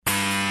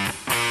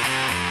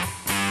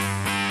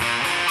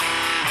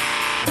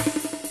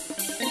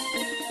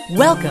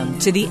Welcome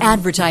to The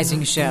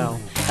Advertising Show,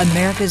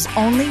 America's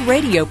only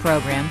radio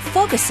program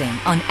focusing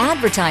on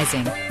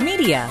advertising,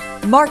 media,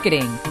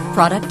 marketing,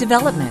 product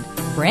development,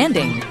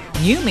 branding,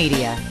 new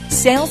media,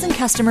 sales, and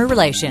customer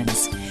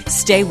relations.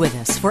 Stay with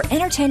us for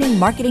entertaining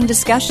marketing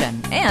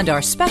discussion and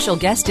our special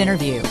guest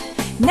interview.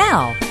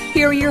 Now,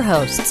 here are your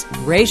hosts,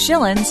 Ray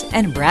Schilens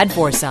and Brad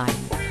Forsythe.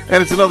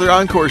 And it's another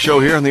encore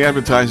show here on the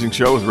Advertising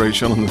Show with Ray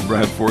Schilens and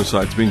Brad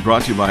Forsythe. It's being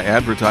brought to you by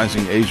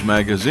Advertising Age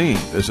Magazine.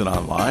 Visit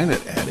online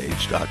at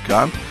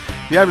adage.com.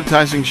 The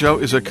Advertising Show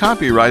is a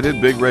copyrighted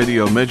Big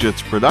Radio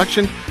Midgets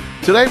production.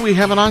 Today we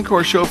have an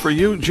encore show for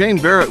you. Jane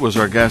Barratt was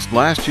our guest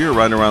last year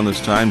right around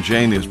this time.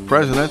 Jane is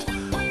president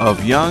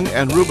of Young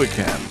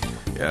Rubicam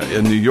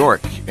in New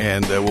York.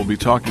 And we'll be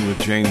talking with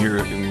Jane here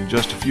in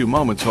just a few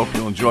moments. Hope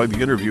you'll enjoy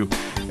the interview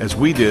as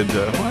we did,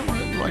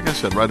 like I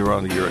said, right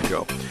around a year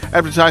ago.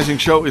 Advertising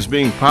Show is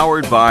being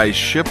powered by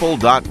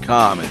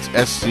Schipul.com. It's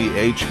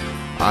SCHIPUL.com.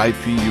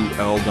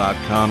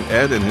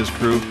 Ed and his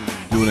crew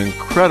do an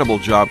incredible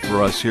job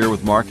for us here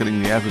with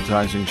marketing the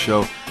Advertising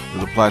Show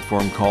with a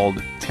platform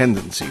called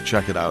Tendency.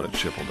 Check it out at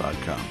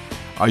Schipul.com.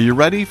 Are you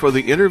ready for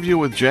the interview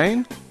with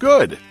Jane?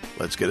 Good.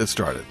 Let's get it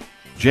started.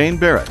 Jane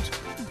Barratt.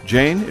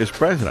 Jane is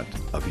president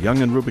of Young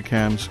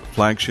Rubicam's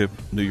flagship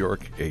New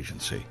York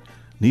agency.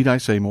 Need I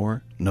say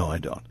more? No, I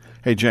don't.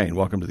 Hey, Jane,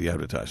 welcome to the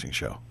Advertising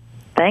Show.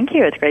 Thank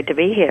you. It's great to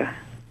be here.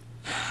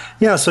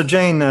 Yeah, so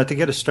Jane, to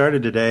get us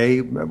started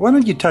today, why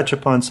don't you touch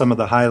upon some of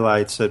the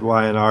highlights at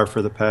Y&R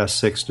for the past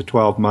 6 to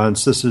 12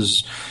 months? This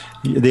is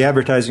the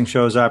Advertising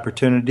Show's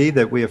opportunity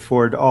that we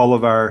afford all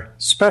of our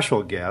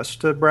special guests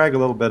to brag a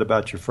little bit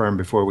about your firm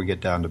before we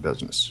get down to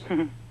business.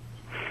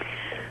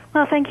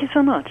 Well, thank you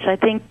so much. I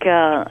think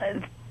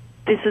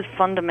this is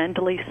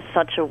fundamentally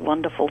such a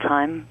wonderful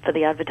time for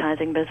the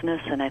advertising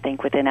business, and I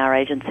think within our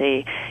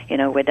agency,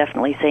 we're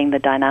definitely seeing the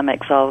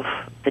dynamics of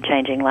the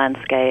changing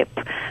landscape,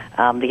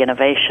 the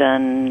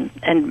innovation,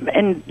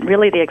 and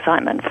really the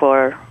excitement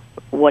for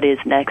what is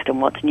next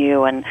and what's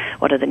new and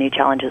what are the new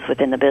challenges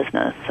within the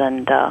business.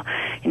 And,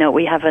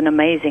 we have an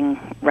amazing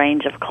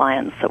range of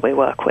clients that we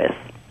work with,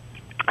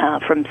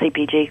 from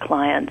CPG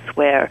clients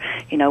where,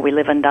 we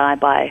live and die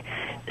by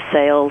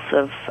sales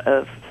of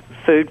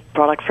food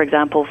product, for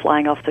example,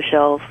 flying off the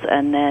shelves,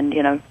 and then,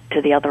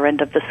 to the other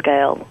end of the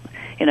scale,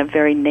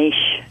 very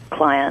niche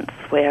clients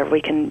where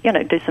we can,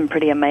 do some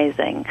pretty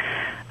amazing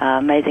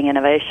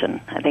innovation.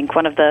 I think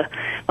one of the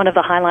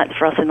highlights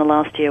for us in the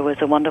last year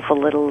was a wonderful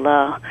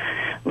little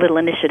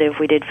initiative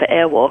we did for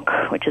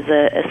Airwalk, which is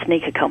a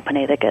sneaker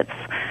company that gets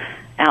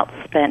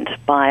outspent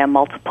by a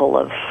multiple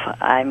of,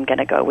 I'm going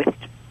to go with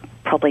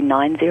probably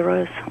 9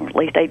 zeros, or at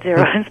least 8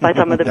 zeros, by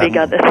some of the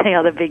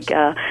other big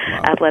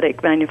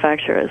athletic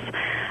manufacturers.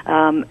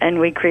 And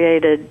we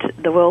created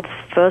the world's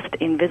first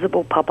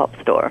invisible pop-up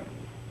store,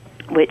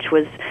 which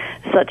was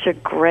such a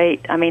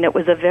great, it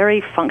was a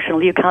very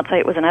functional, you can't say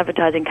it was an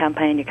advertising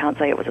campaign, you can't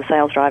say it was a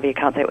sales driver, you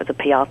can't say it was a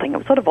PR thing, it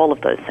was sort of all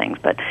of those things,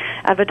 but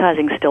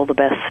advertising's still the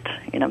best,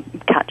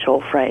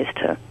 catch-all phrase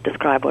to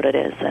describe what it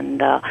is.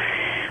 And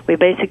we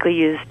basically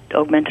used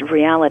augmented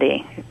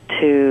reality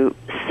to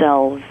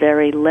sell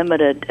very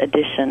limited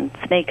edition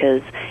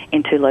sneakers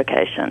in 2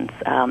 locations,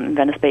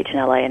 Venice Beach in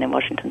LA and in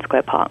Washington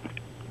Square Park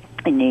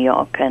in New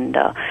York. And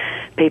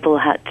people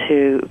had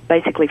to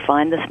basically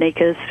find the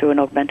sneakers through an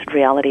augmented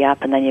reality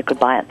app, and then you could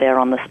buy it there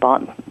on the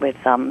spot with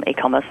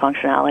e-commerce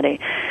functionality.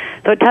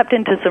 So it tapped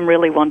into some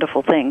really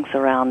wonderful things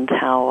around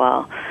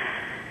how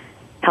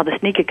the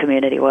sneaker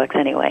community works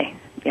anyway.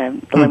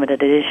 The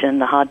limited edition,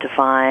 the hard to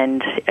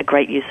find, a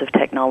great use of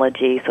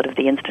technology, sort of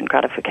the instant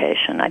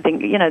gratification. I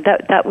think,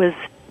 that was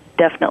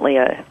definitely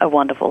a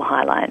wonderful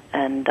highlight,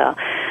 and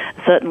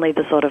certainly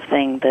the sort of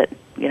thing that,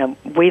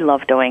 we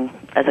love doing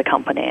as a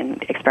company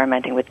and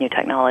experimenting with new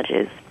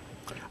technologies.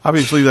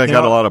 Obviously, that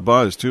got a lot of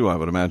buzz, too, I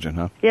would imagine,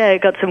 huh? Yeah,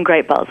 it got some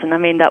great buzz, and there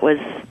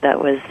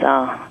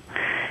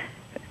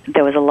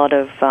was a lot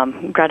of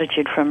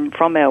gratitude from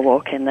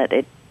Airwalk in that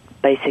it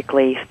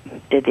basically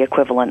did the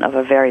equivalent of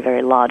a very,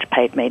 very large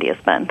paid media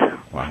spend.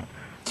 Wow.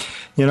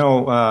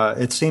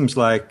 It seems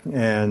like,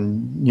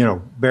 and,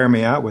 bear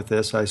me out with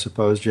this, I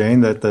suppose,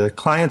 Jane, that the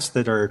clients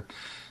that are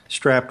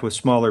strapped with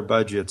smaller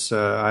budgets,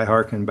 I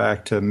hearken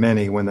back to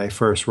many when they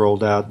first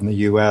rolled out in the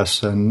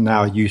U.S., and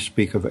now you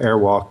speak of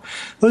Airwalk.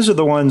 Those are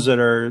the ones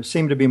that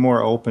seem to be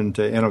more open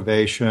to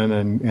innovation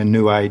and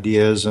new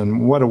ideas,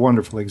 and what a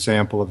wonderful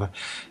example of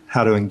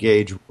how to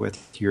engage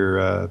with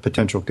your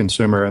potential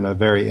consumer in a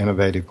very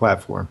innovative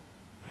platform.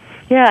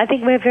 Yeah, I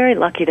think we're very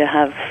lucky to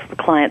have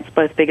clients,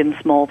 both big and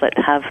small, that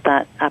have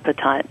that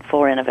appetite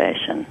for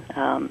innovation.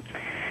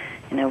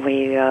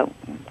 We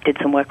did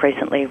some work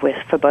recently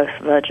for both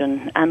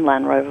Virgin and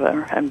Land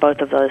Rover, and both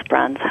of those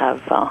brands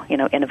have,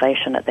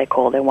 innovation at their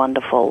core. They're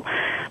wonderful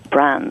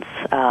brands,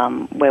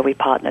 where we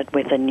partnered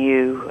with a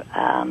new,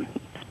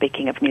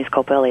 speaking of News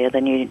Corp earlier, the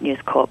new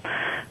News Corp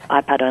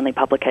iPad-only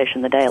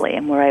publication, The Daily,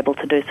 and we're able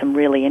to do some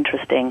really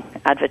interesting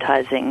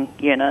advertising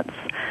units,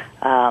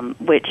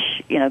 which,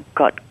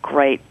 got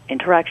great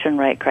interaction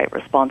rate, great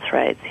response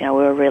rates. We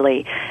were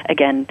really,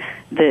 again,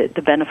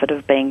 the benefit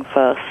of being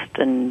first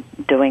and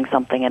doing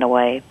something in a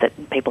way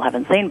that people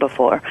haven't seen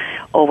before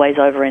always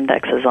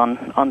over-indexes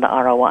on the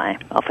ROI,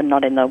 often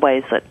not in the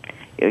ways that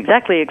you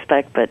exactly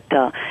expect, but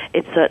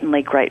it's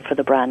certainly great for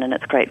the brand, and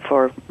it's great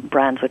for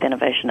brands with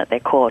innovation at their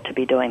core to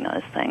be doing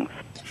those things.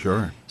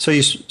 Sure. So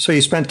you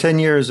spent 10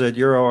 years at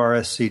Euro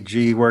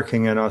RSCG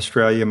working in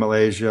Australia,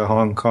 Malaysia,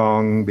 Hong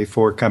Kong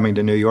before coming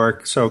to New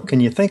York. So can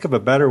you think of a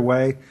better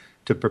way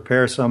to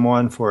prepare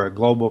someone for a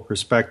global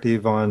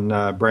perspective on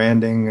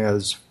branding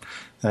as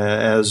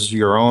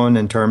your own,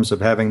 in terms of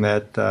having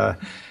that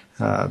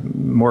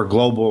more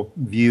global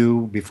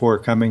view before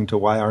coming to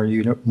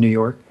YRU New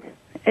York?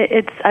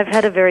 I've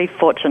had a very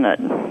fortunate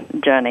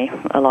journey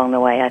along the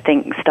way. I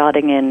think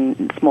starting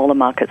in smaller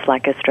markets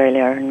like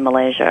Australia and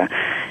Malaysia,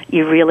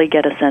 you really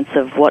get a sense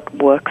of what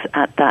works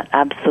at that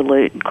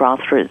absolute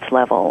grassroots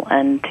level.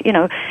 And,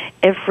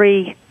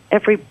 every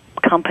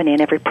company and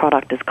every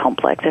product is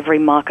complex. Every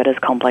market is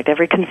complex.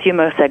 Every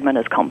consumer segment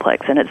is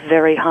complex. And it's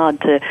very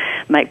hard to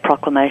make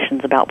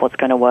proclamations about what's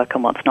going to work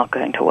and what's not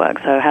going to work.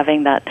 So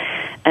having that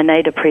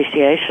innate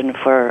appreciation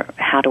for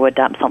how to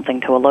adapt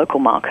something to a local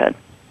market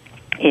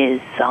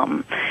is,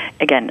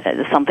 again,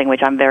 something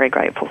which I'm very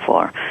grateful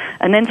for.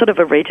 And then sort of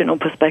a regional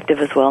perspective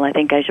as well. I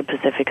think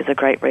Asia-Pacific is a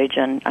great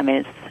region. I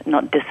mean, it's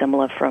not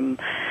dissimilar from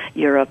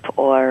Europe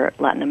or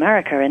Latin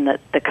America in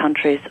that the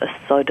countries are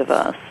so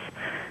diverse.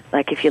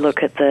 Like if you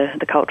look at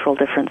the cultural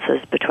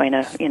differences between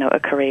a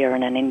Korea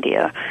and an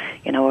India,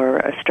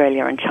 or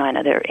Australia and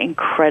China, they're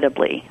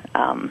incredibly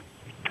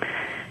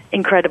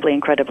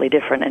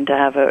different. And to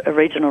have a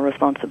regional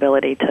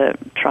responsibility to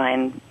try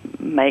and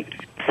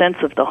make sense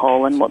of the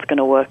whole and what's going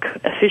to work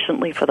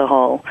efficiently for the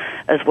whole,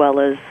 as well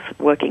as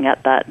working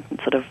at that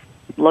sort of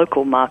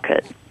local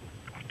market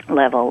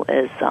level,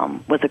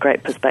 was a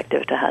great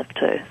perspective to have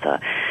too. So,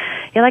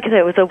 yeah, like I said,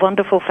 it was a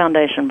wonderful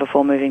foundation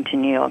before moving to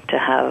New York to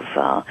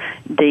have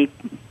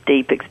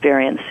deep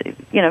experience,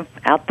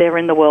 out there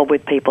in the world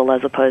with people,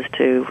 as opposed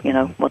to,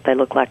 what they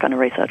look like on a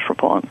research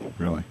report.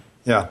 Really?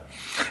 Yeah.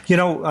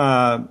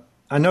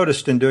 I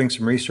noticed in doing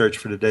some research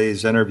for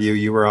today's interview,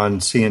 you were on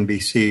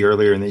CNBC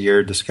earlier in the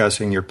year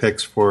discussing your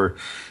picks for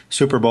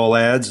Super Bowl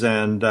ads,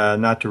 and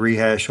not to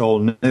rehash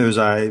old news,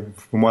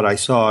 from what I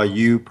saw,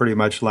 you pretty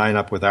much line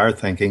up with our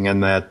thinking in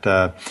that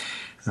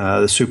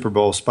the Super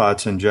Bowl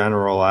spots in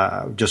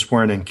general just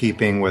weren't in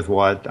keeping with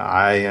what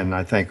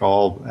I think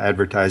all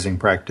advertising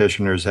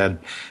practitioners had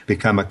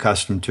become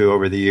accustomed to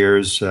over the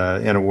years.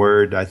 In a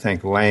word, I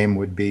think lame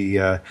would be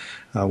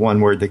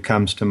one word that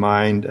comes to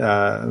mind.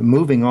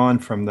 Moving on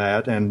from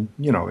that, and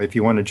if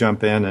you want to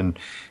jump in and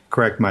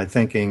correct my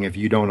thinking, if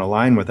you don't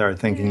align with our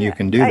thinking, you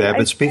can do that.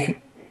 But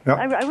speaking,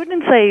 I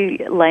wouldn't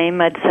say lame.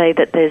 I'd say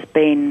that there's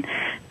been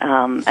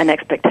an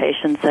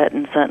expectation set,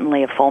 and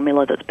certainly a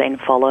formula that's been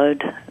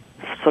followed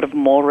sort of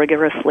more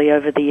rigorously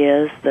over the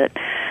years. That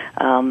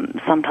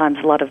sometimes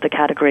a lot of the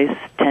categories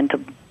tend to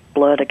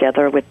blur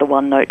together with the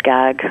one-note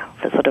gag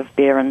for sort of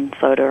beer and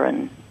soda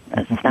and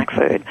snack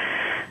food.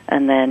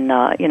 And then,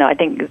 I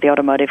think the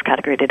automotive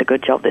category did a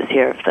good job this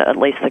year of at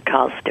least the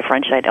cars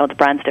differentiate, or the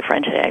brands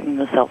differentiating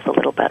themselves a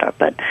little better.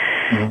 But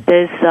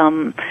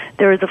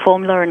there is a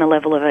formula and a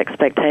level of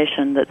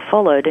expectation that's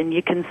followed, and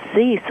you can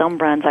see some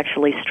brands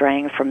actually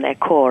straying from their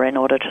core in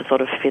order to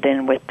sort of fit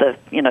in with the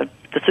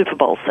Super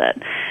Bowl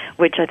set,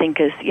 which I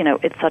think is,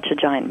 it's such a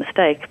giant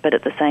mistake. But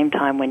at the same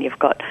time, when you've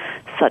got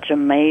such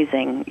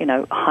amazing,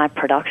 high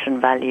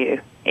production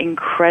value,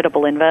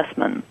 incredible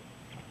investment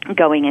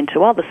going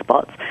into other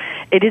spots,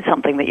 it is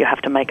something that you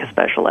have to make a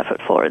special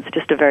effort for. It's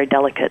just a very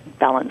delicate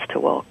balance to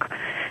walk.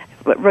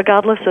 But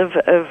regardless of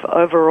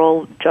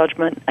overall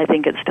judgment, I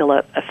think it's still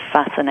a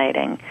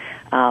fascinating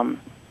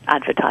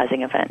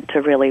advertising event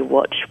to really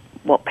watch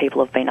what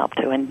people have been up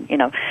to, and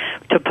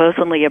to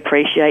personally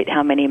appreciate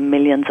how many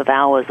millions of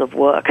hours of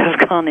work have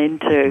gone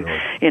into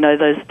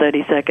those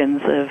 30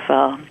 seconds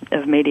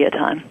of media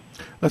time.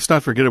 Let's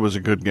not forget it was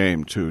a good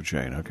game too,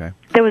 Jane. Okay,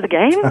 there was a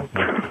game.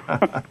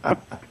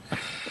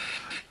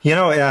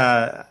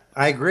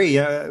 I agree.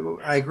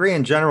 I agree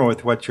in general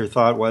with what your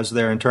thought was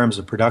there in terms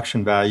of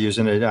production values,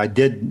 and I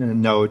did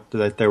note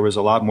that there was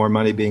a lot more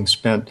money being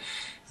spent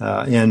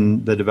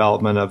in the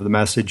development of the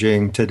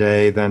messaging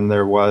today than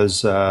there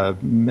was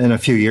in a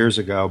few years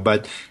ago.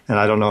 And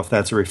I don't know if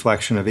that's a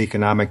reflection of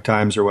economic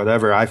times or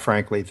whatever. I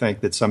frankly think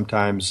that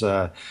sometimes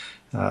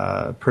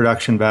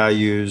production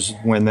values,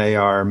 when they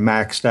are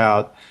maxed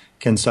out,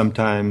 can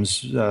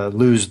sometimes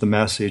lose the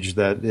message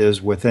that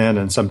is within,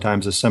 and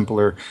sometimes a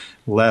simpler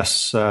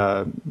less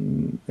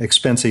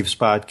expensive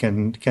spot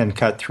can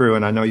cut through.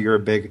 And I know you're a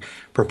big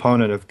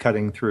proponent of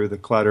cutting through the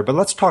clutter. But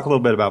let's talk a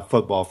little bit about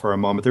football for a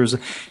moment. There's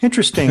an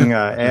interesting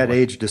ad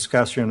age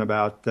discussion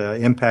about the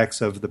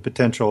impacts of the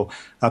potential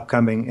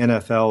upcoming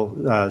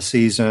NFL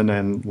season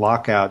and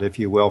lockout, if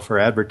you will, for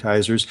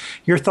advertisers.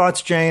 Your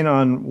thoughts, Jane,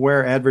 on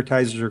where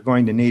advertisers are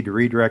going to need to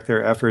redirect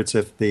their efforts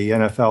if the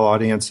NFL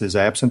audience is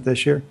absent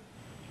this year?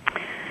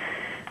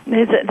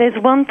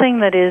 There's one thing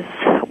that is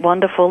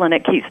wonderful, and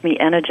it keeps me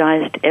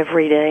energized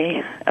every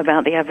day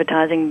about the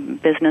advertising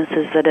business,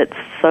 is that it's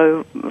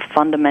so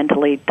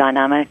fundamentally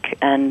dynamic,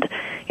 and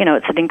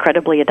it's an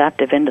incredibly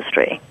adaptive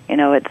industry.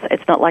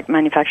 It's not like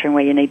manufacturing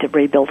where you need to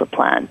rebuild a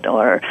plant,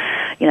 or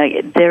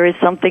there is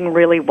something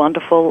really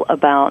wonderful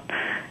about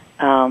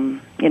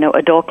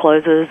a door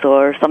closes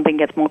or something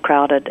gets more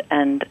crowded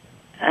and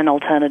an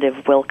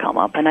alternative will come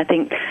up. And I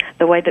think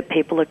the way that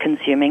people are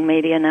consuming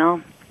media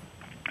now,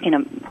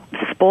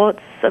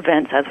 sports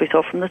events, as we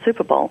saw from the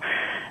Super Bowl,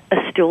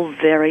 are still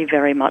very,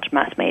 very much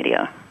mass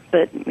media.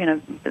 But,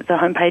 the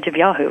homepage of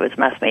Yahoo is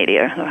mass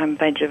media. The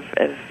homepage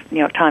of New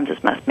York Times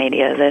is mass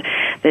media.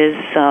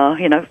 There's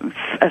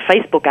a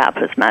Facebook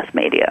app is mass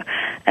media.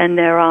 And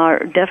there are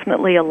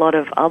definitely a lot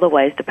of other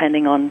ways,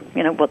 depending on,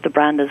 what the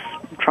brand is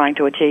trying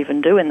to achieve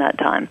and do in that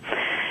time,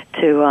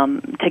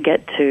 to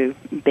get to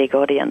big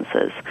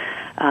audiences.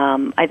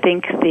 I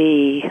think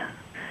the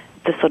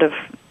sort of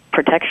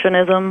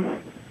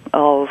protectionism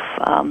of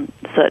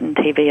certain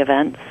TV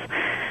events,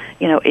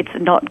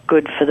 it's not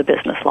good for the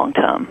business long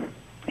term.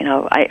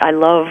 I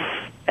love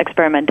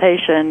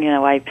experimentation.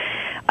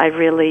 I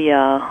really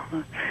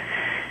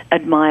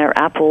admire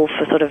Apple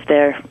for sort of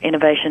their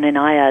innovation in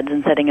iAds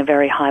and setting a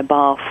very high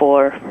bar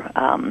for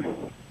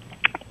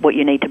what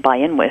you need to buy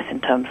in with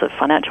in terms of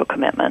financial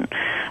commitment.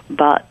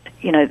 But,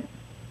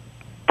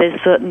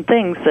 there's certain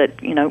things that,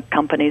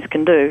 companies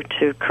can do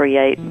to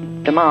create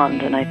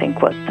demand, and I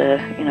think what the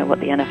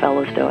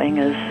NFL is doing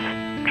is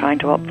trying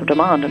to up the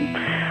demand, and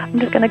I'm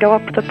just going to go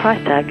up the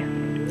price tag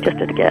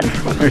just again.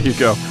 There you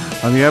go.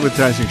 On the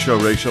advertising show,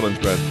 Ray Schilens,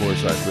 Brad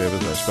Forsythe, we have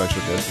as our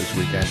special guest this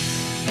weekend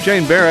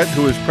Jane Barratt,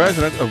 who is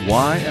president of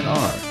Y&R,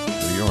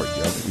 New York,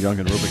 Young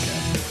and Rubicam.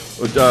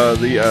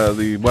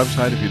 The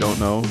website, if you don't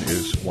know,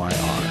 is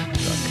yr.com.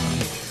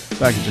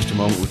 Back in just a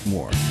moment with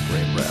more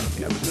Ray and Brad on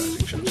the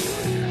advertising show.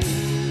 Stay right here.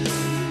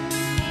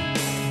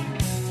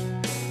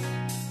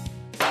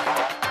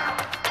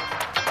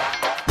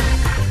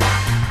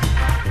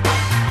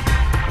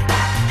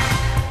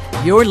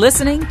 You're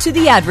listening to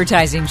The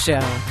Advertising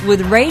Show with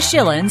Ray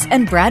Schilens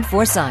and Brad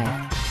Forsythe.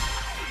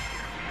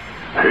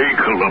 Hey,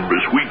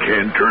 Columbus, we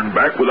can't turn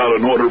back without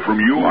an order from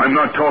you. I'm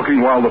not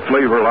talking while the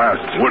flavor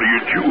lasts. What are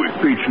you chewing?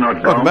 Speech not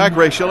gum. Welcome back,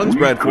 Ray Schilens,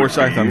 Brad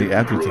Forsythe on The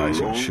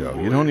Advertising Show.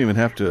 You don't even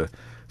have to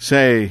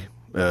say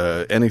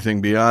anything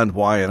beyond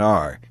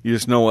Y&R. You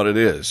just know what it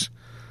is.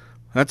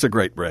 That's a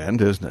great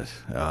brand, isn't it?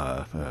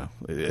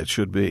 It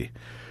should be.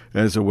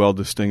 It is a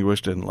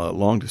well-distinguished and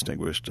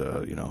long-distinguished,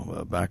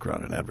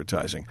 background in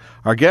advertising.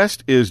 Our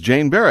guest is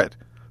Jane Barratt,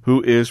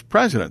 who is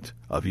president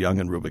of Young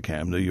and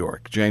Rubicam, New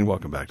York. Jane,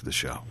 welcome back to the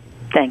show.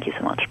 Thank you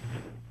so much.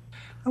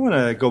 I want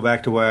to go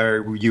back to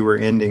where you were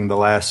ending the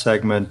last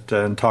segment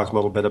and talk a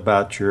little bit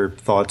about your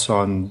thoughts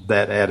on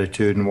that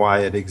attitude and why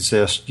it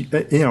exists.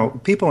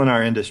 People in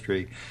our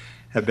industry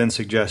have been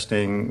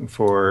suggesting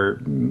for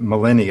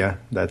millennia,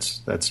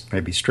 that's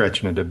maybe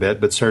stretching it a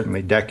bit, but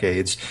certainly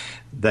decades,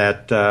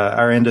 that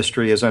our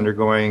industry is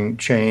undergoing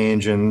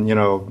change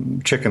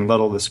and, Chicken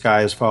Little, the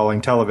sky is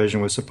falling.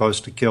 Television was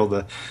supposed to kill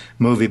the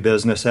movie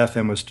business.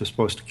 FM was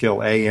supposed to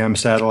kill AM.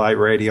 Satellite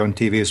radio and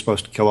TV was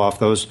supposed to kill off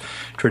those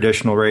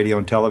traditional radio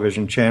and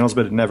television channels,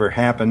 but it never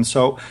happened.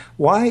 So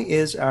why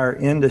is our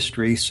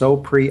industry so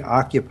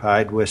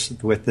preoccupied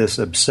with this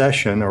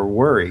obsession or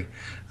worry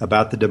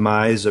about the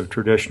demise of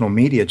traditional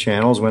media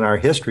channels when our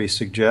history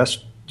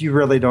suggests you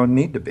really don't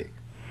need to be?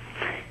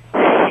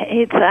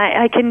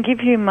 I can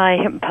give you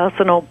my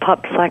personal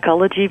pop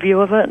psychology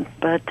view of it,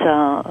 but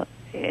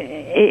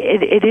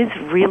it is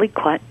really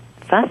quite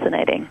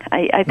fascinating.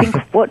 I think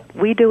what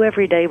we do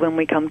every day when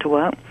we come to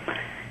work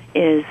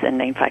is,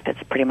 and in fact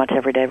it's pretty much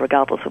every day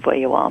regardless of where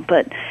you are,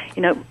 but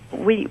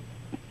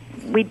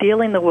we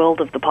deal in the world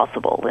of the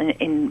possible,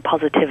 in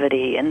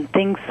positivity, and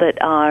things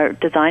that are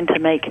designed to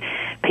make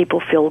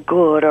people feel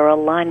good or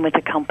align with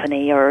the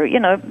company, or,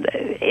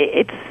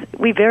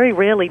 we very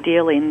rarely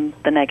deal in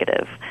the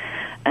negative.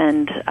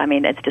 And,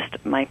 it's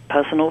just my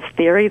personal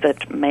theory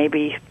that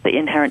maybe the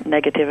inherent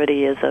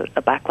negativity is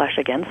a backlash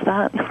against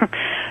that.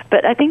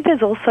 But I think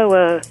there's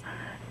also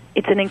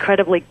it's an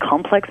incredibly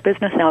complex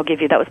business. Now I'll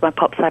give you, that was my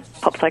pop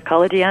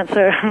psychology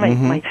answer.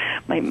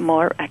 My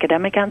more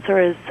academic answer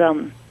is,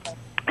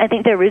 I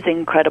think there is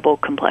incredible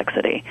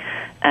complexity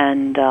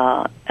and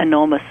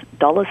enormous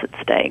dollars at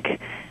stake.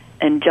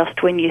 And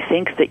just when you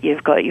think that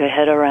you've got your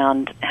head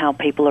around how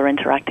people are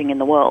interacting in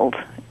the world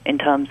in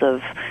terms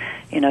of,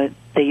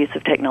 the use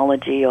of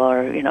technology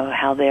or,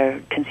 how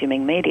they're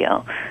consuming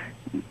media,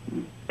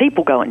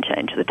 people go and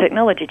change, the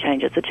technology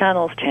changes, the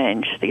channels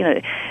change,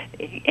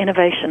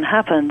 innovation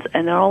happens,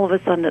 and then all of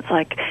a sudden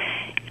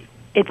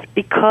it's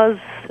because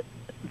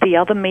the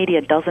other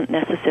media doesn't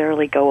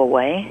necessarily go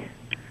away.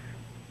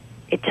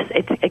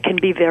 It can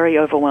be very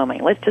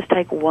overwhelming. Let's just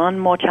take one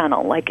more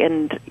channel.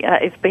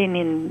 It's been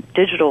in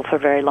digital for a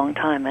very long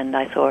time, and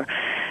I saw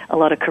a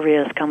lot of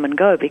careers come and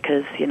go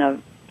because,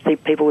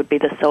 people would be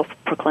the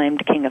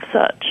self-proclaimed king of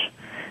search.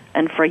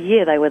 And for a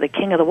year they were the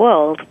king of the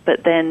world,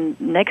 but then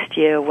next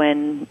year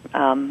when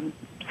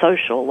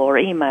social or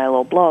email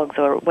or blogs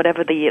or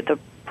whatever the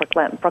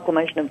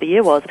proclamation of the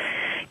year was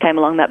came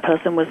along, that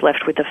person was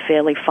left with a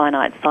fairly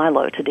finite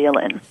silo to deal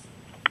in.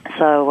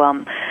 So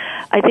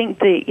I think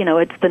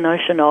it's the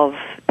notion of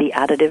the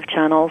additive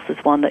channels is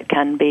one that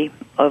can be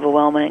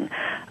overwhelming,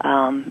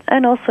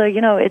 and also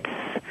it's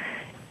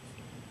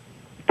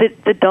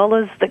the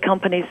dollars that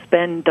companies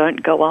spend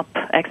don't go up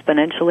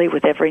exponentially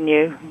with every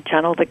new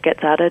channel that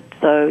gets added.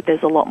 So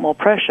there's a lot more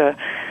pressure,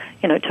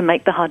 to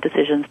make the hard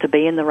decisions, to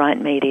be in the right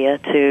media,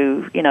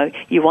 to,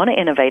 you want to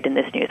innovate in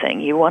this new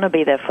thing. You want to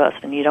be there first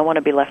and you don't want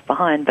to be left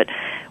behind, but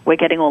we're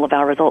getting all of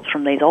our results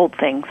from these old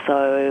things.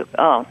 So,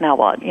 now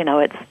what?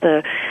 It's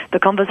the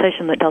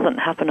conversation that doesn't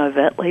happen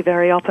overtly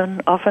very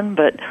often,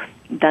 but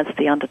that's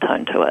the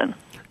undertone to it.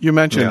 You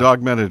mentioned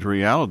augmented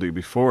reality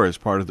before as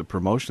part of the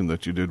promotion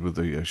that you did with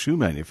the shoe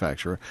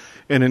manufacturer.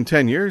 And in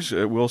 10 years,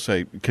 we'll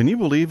say, can you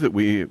believe that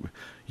we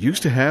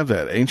used to have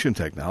that ancient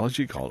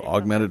technology called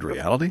augmented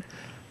reality?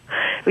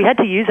 We had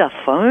to use our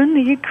phone? Are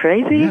you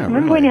crazy? Yeah,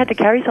 Remember when you had to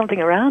carry something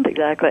around?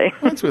 Exactly.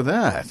 What's with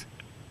that?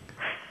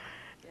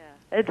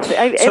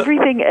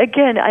 Everything,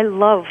 again, I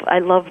love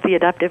the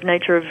adaptive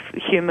nature of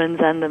humans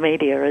and the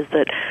media, is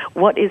that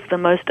what is the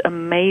most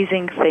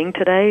amazing thing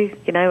today?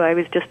 I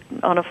was just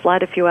on a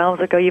flight a few hours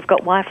ago. You've got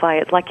Wi-Fi.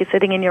 It's like you're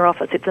sitting in your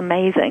office. It's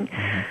amazing.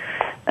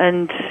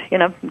 And,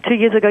 2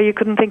 years ago you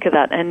couldn't think of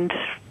that. And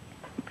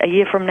a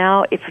year from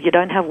now, if you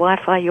don't have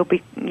Wi-Fi, you'll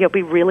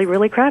be really,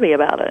 really crabby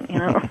about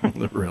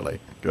it, Really?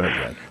 Go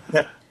ahead,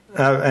 Brad.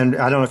 And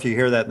I don't know if you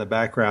hear that in the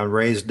background.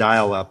 Ray's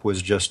dial-up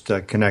was just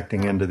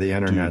connecting into the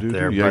internet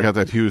there. Yeah, I got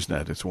that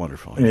HughesNet. It's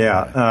wonderful.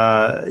 Yeah.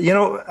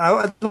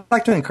 I'd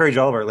like to encourage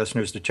all of our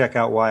listeners to check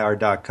out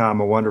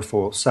YR.com, a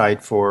wonderful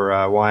site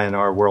for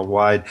Y&R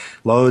worldwide.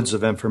 Loads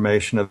of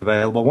information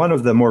available. One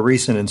of the more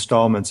recent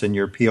installments in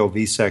your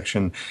POV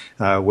section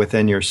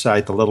within your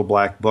site, the Little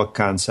Black Book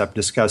concept,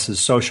 discusses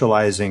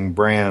socializing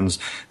brands.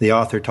 The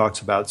author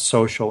talks about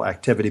social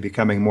activity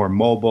becoming more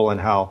mobile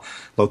and how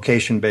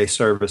location-based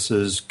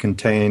services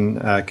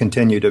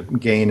continue to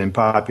gain in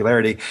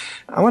popularity.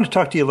 I want to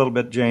talk to you a little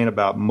bit, Jane,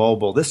 about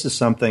mobile. This is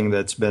something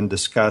that's been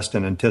discussed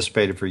and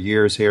anticipated for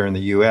years here in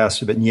the U.S.,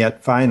 but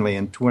yet finally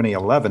in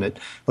 2011, it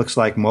looks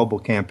like mobile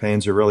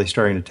campaigns are really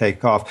starting to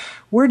take off.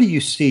 Where do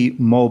you see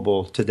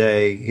mobile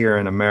today here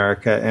in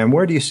America, and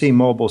where do you see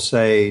mobile,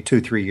 say,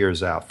 2-3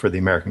 years out for the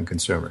American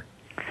consumer?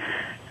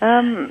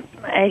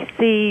 I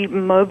see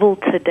mobile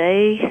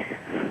today,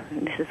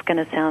 this is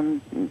going to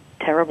sound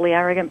terribly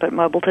arrogant, but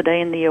mobile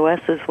today in the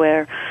U.S. is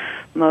where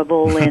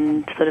mobile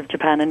in sort of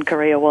Japan and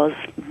Korea was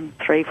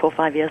 3, 4,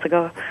 5 years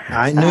ago.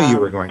 I knew you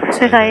were going to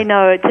say that. I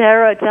know, it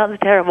sounds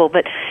terrible,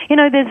 but,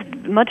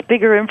 there's much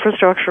bigger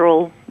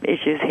infrastructural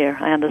issues here,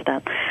 I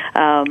understand.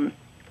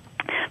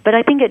 But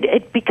I think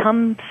it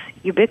becomes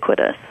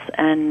ubiquitous,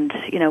 and,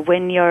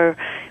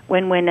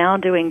 when we're now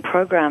doing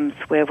programs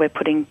where we're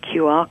putting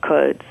QR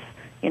codes,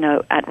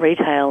 at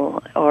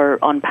retail or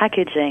on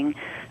packaging,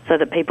 so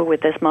that people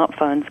with their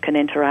smartphones can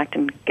interact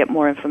and get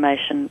more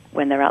information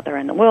when they're out there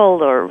in the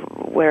world or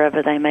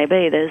wherever they may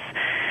be. There's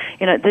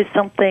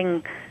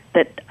something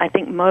that I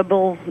think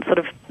mobile, sort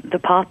of the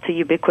path to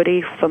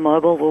ubiquity for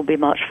mobile will be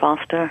much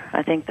faster,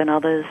 I think, than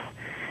others,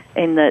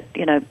 in that,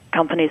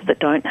 companies that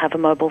don't have a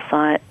mobile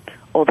site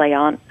or they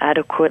aren't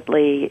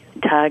adequately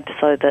tagged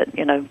so that,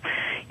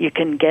 you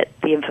can get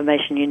the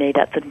information you need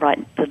at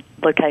the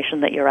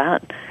location that you're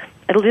at.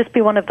 It'll just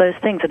be one of those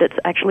things that it's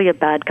actually a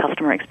bad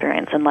customer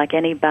experience, and like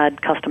any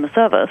bad customer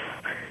service,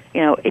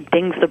 it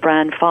dings the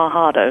brand far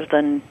harder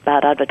than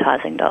bad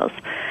advertising does.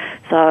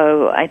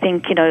 So I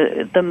think,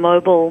 the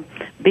mobile,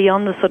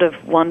 beyond the sort of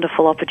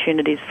wonderful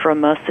opportunities for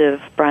immersive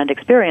brand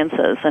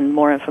experiences and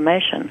more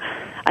information,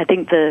 I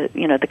think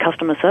the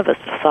customer service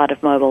side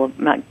of mobile,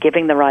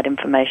 giving the right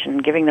information,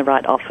 giving the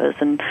right offers,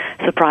 and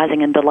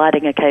surprising and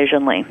delighting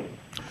occasionally,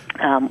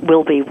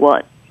 will be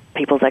what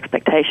people's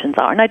expectations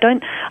are. And I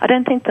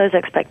don't think those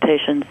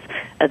expectations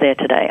are there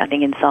today. I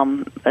think in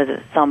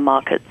some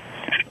markets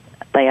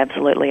they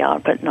absolutely are,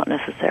 but not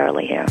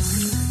necessarily here.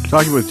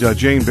 Talking with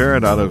Jane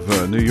Barratt out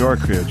of New York.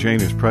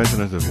 Jane is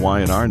president of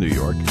Y&R New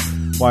York.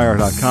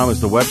 YR.com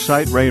is the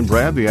website. Ray and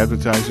Brad, the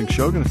advertising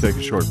show, going to take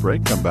a short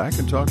break, come back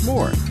and talk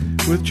more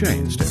with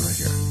Jane. Stay right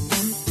here.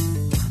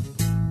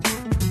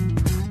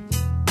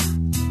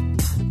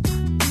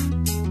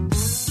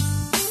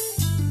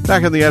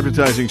 Back on the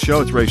advertising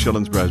show, it's Ray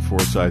Schilens, Brad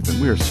Forsythe, and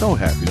we are so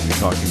happy to be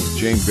talking with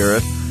Jane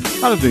Barratt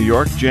out of New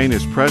York. Jane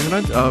is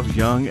president of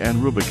Young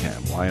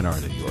Rubicam,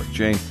 Y&R New York.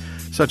 Jane,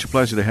 such a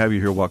pleasure to have you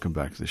here. Welcome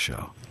back to the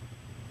show.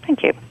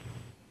 Thank you.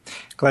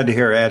 Glad to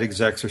hear ad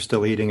execs are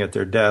still eating at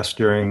their desk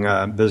during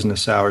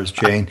business hours,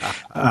 Jane.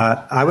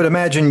 I would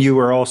imagine you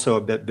were also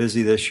a bit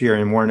busy this year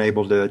and weren't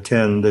able to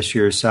attend this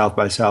year's South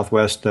by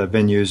Southwest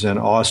venues in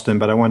Austin,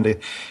 but I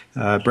wanted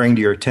to bring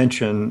to your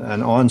attention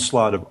an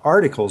onslaught of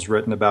articles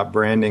written about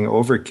branding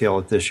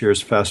overkill at this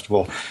year's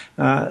festival.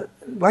 I'd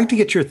like to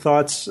get your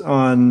thoughts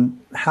on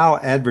how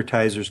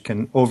advertisers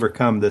can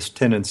overcome this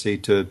tendency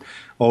to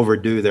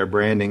overdo their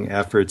branding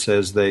efforts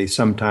as they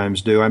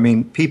sometimes do. I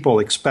mean, people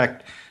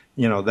expect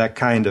that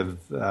kind of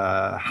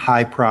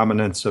high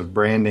prominence of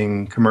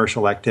branding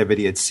commercial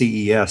activity at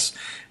CES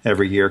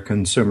every year,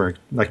 Consumer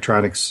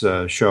Electronics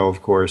Show,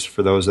 of course,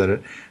 for those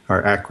that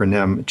are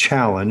acronym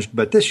challenged.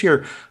 But this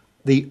year,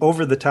 the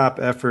over-the-top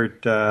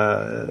effort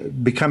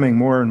becoming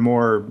more and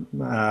more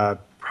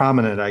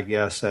prominent, I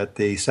guess, at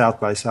the South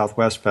by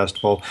Southwest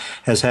Festival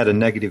has had a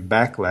negative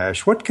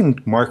backlash. What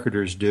can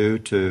marketers do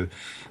to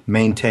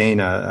maintain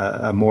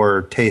a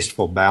more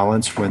tasteful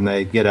balance when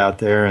they get out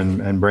there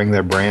and bring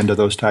their brand to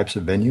those types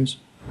of venues?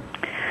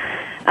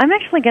 I'm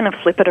actually going to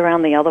flip it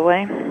around the other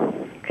way,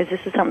 because this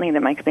is something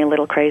that makes me a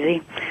little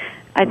crazy.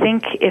 I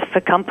think if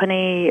a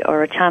company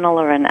or a channel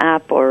or an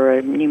app or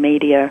a new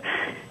media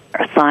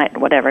or a site,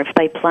 whatever, if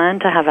they plan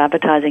to have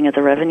advertising as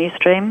a revenue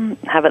stream,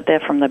 have it there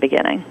from the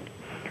beginning.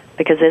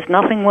 Because there's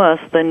nothing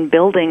worse than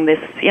building this,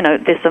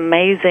 this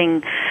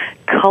amazing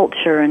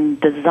culture and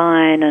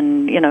design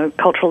and,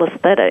 cultural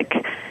aesthetic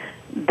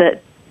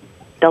that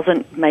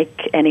doesn't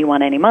make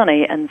anyone any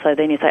money. And so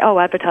then you say, oh,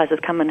 advertisers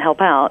come and help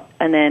out.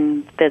 And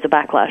then there's a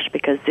backlash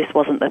because this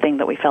wasn't the thing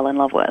that we fell in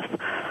love with.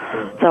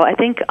 So I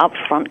think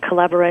upfront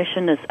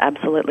collaboration is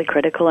absolutely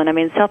critical. And I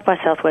mean, South by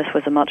Southwest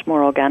was a much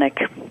more organic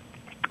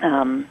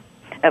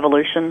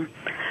evolution.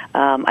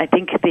 I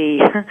think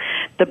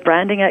the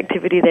branding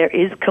activity there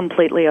is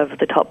completely over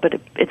the top, but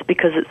it's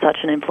because it's such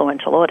an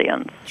influential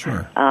audience.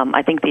 Sure.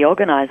 I think the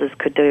organizers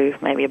could do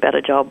maybe a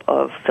better job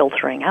of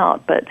filtering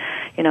out, but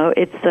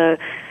it's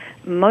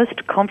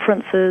most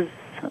conferences,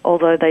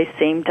 although they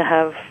seem to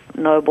have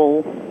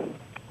noble,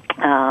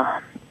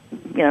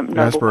 noble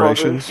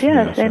aspirations. Causes,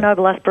 yes, they're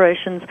noble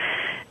aspirations.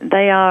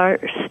 They are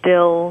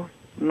still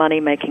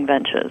money-making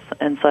ventures,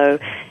 and so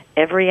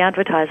every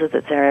advertiser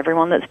that's there,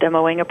 everyone that's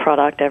demoing a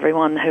product,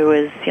 everyone who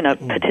is,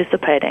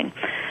 participating,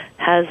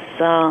 has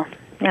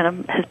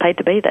paid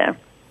to be there.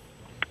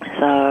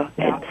 So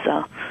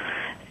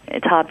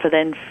it's hard for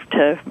them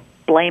to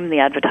blame the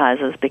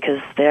advertisers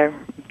because they're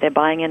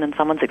buying in and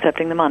someone's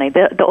accepting the money.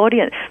 The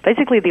audience,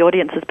 basically, the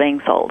audience is being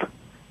sold,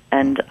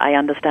 and I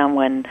understand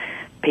when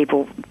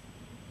people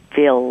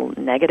feel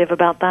negative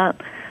about that,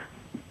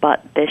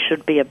 but there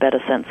should be a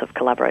better sense of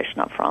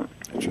collaboration up front.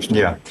 Interesting.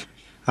 Yeah.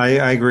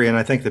 I agree, and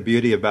I think the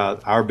beauty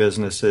about our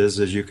business is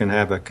you can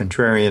have a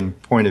contrarian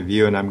point of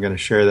view, and I'm going to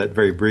share that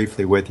very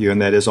briefly with you,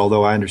 and that is,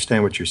 although I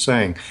understand what you're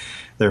saying,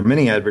 there are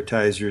many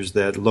advertisers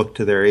that look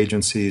to their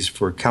agencies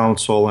for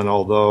counsel, and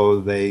although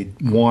they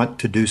want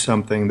to do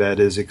something that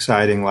is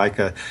exciting like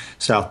a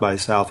South by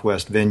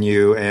Southwest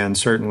venue, and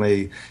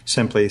certainly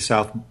simply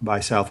South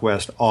by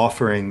Southwest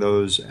offering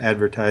those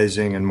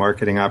advertising and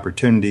marketing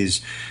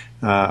opportunities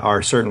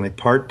are certainly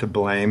part to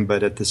blame,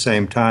 but at the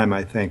same time,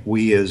 I think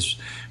we as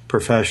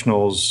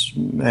professionals,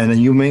 and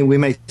we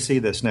may see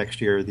this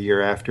next year or the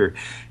year after,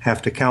 have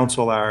to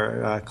counsel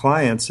our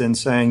clients in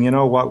saying,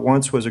 what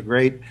once was a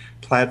great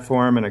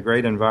platform and a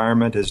great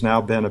environment has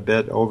now been a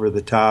bit over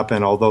the top,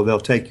 and although they'll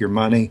take your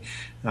money,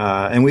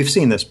 and we've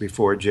seen this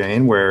before,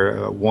 Jane,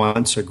 where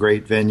once a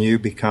great venue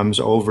becomes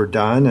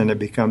overdone and it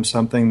becomes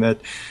something that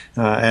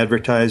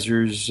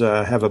advertisers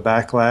have a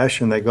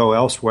backlash and they go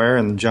elsewhere,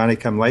 and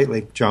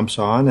Johnny-come-lately jumps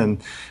on,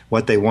 and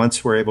what they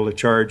once were able to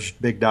charge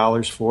big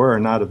dollars for are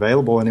not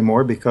available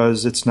anymore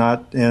because it's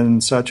not in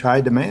such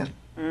high demand.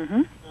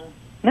 Mm-hmm.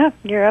 No,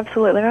 you're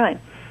absolutely right.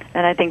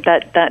 And I think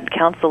that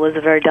counsel is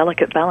a very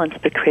delicate balance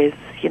because,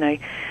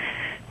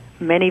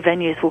 many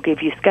venues will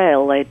give you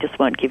scale, they just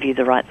won't give you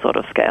the right sort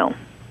of scale.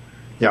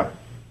 Yeah.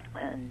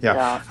 And,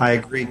 I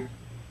agree.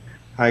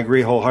 I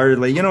agree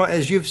wholeheartedly.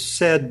 As you've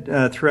said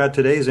throughout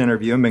today's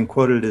interview and been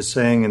quoted as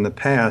saying in the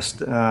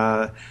past,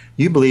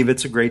 you believe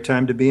it's a great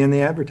time to be in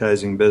the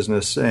advertising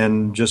business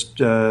and just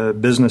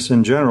business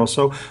in general.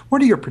 So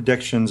what are your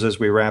predictions as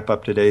we wrap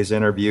up today's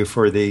interview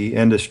for the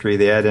industry,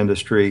 the ad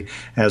industry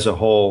as a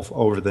whole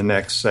over the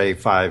next, say,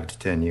 5 to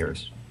 10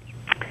 years?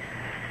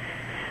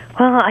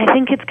 Well, I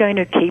think it's going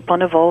to keep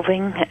on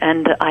evolving,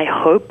 and I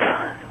hope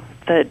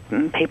that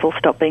people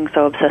stop being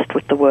so obsessed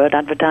with the word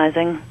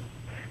advertising.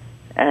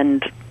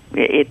 And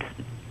it's,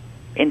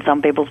 in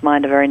some people's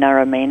mind, a very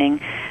narrow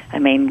meaning. I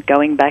mean,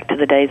 going back to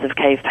the days of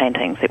cave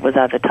paintings, it was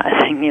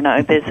advertising.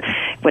 There's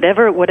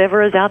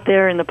whatever is out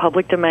there in the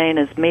public domain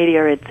as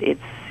media,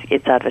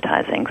 it's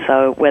advertising.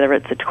 So whether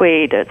it's a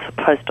tweet, it's a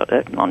post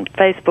on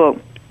Facebook,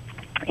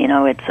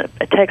 it's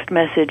a text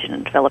message in a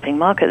developing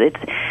market.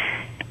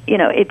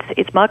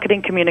 It's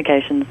marketing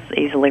communications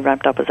easily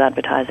wrapped up as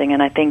advertising.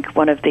 And I think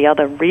one of the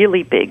other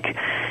really big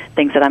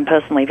things that I'm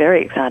personally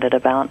very excited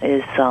about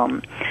is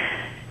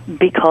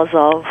because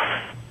of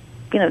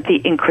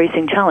the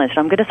increasing challenge. And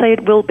I'm going to say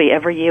it will be.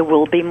 Every year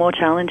will be more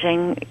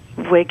challenging.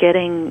 We're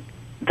getting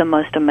the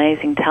most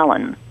amazing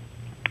talent.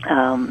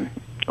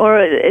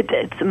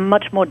 It's a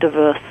much more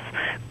diverse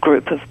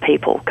group of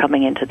people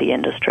coming into the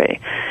industry.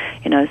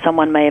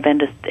 Someone may have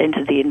entered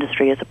the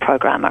industry as a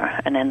programmer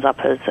and ends up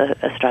as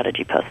a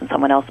strategy person.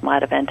 Someone else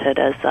might have entered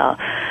as a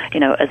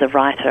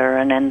writer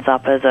and ends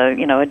up as a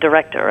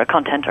director, a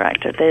content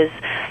director.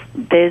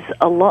 There's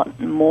a lot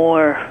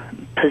more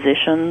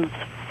positions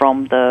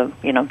from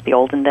the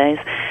olden days,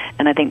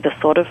 and I think the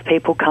sort of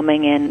people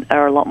coming in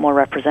are a lot more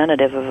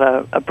representative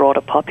of a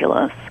broader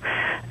populace,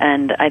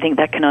 and I think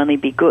that can only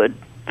be good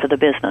for the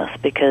business,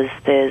 because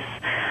there's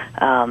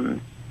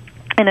an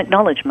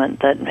acknowledgement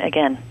that,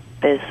 again,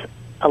 there's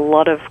a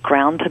lot of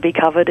ground to be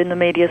covered in the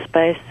media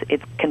space.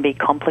 It can be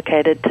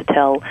complicated to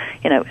tell,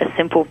 a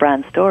simple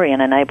brand story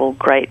and enable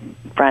great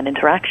brand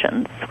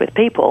interactions with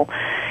people,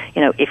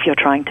 if you're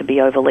trying to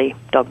be overly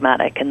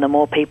dogmatic. And the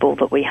more people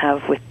that we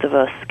have with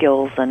diverse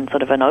skills and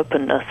sort of an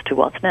openness to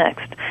what's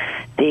next,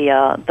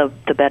 the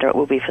better it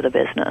will be for the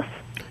business.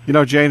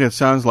 Jane, it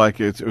sounds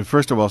like it's,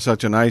 first of all,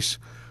 such a nice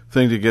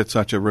thing to get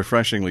such a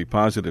refreshingly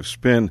positive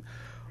spin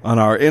on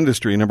our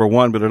industry, number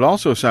one, but it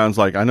also sounds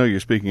like, I know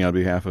you're speaking on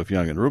behalf of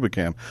Young and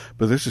Rubicam,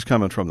 but this is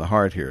coming from the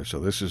heart here. So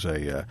this is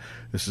a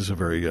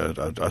very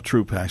a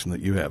true passion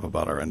that you have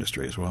about our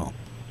industry as well.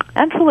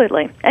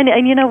 Absolutely.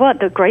 And you know what?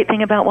 The great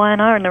thing about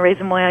Y&R, and the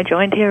reason why I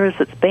joined here, is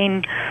it's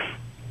been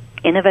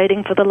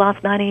innovating for the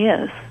last 90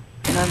 years.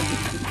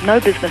 No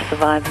business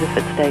survives if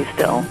it stays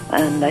still.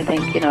 And I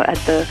think,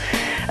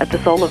 at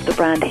the soul of the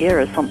brand here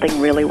is something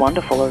really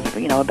wonderful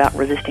about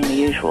resisting the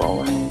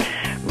usual and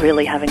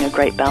really having a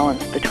great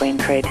balance between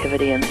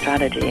creativity and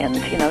strategy. And,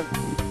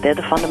 they're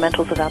the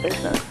fundamentals of our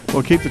business.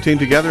 Well, keep the team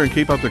together and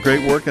keep up the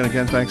great work. And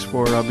again, thanks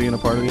for being a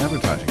part of the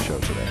advertising show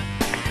today.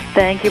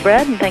 Thank you,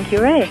 Brad, and thank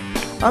you, Ray.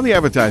 On the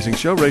advertising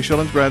show, Ray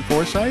Schilens, Brad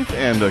Forsythe,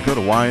 and go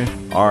to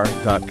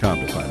yr.com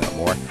to find out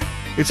more.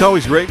 It's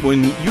always great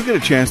when you get a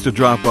chance to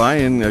drop by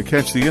and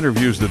catch the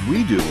interviews that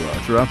we do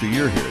throughout the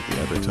year here at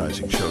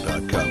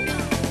theadvertisingshow.com.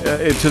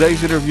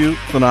 Today's interview,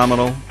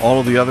 phenomenal. All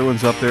of the other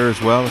ones up there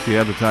as well at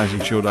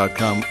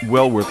theadvertisingshow.com.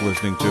 Well worth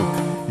listening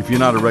to. If you're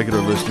not a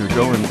regular listener,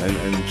 go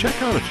and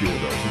check out a few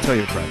of those and tell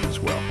your friends as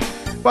well.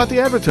 About the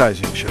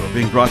Advertising Show,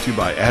 being brought to you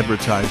by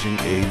Advertising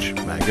Age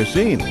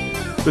Magazine.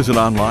 Visit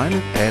online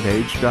at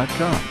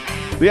adage.com.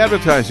 The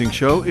Advertising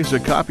Show is a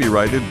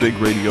copyrighted Big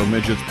Radio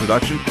Midgets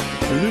production,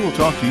 and we will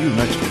talk to you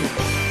next week.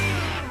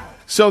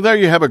 So there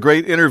you have a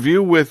great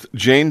interview with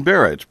Jane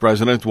Barratt,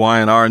 President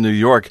Y&R New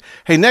York.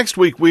 Hey, next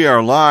week we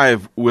are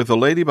live with a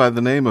lady by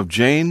the name of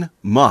Jane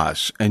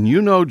Moss. And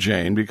you know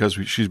Jane because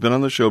she's been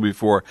on the show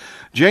before.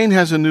 Jane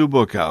has a new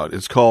book out.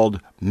 It's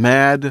called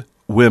Mad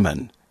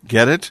Women.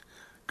 Get it?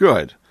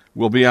 Good.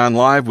 We'll be on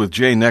live with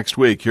Jane next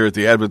week here at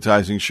the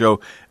Advertising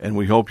Show, and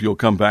we hope you'll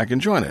come back and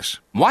join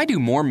us. Why do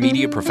more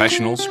media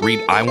professionals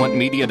read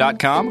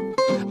iwantmedia.com?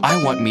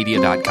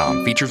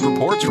 iwantmedia.com features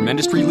reports from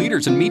industry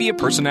leaders and media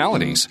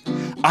personalities.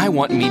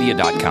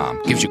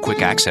 iwantmedia.com gives you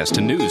quick access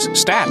to news,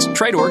 stats,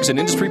 trade orgs, and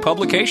industry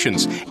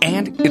publications,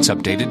 and it's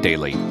updated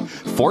daily.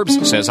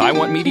 Forbes says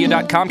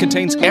iwantmedia.com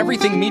contains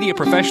everything media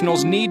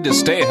professionals need to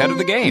stay ahead of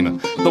the game.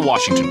 The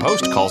Washington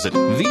Post calls it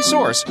the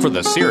source for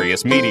the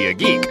serious media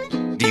geek.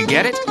 Do you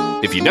get it?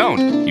 If you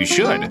don't, you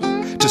should.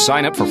 To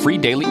sign up for free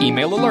daily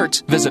email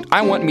alerts, visit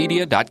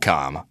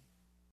iwantmedia.com.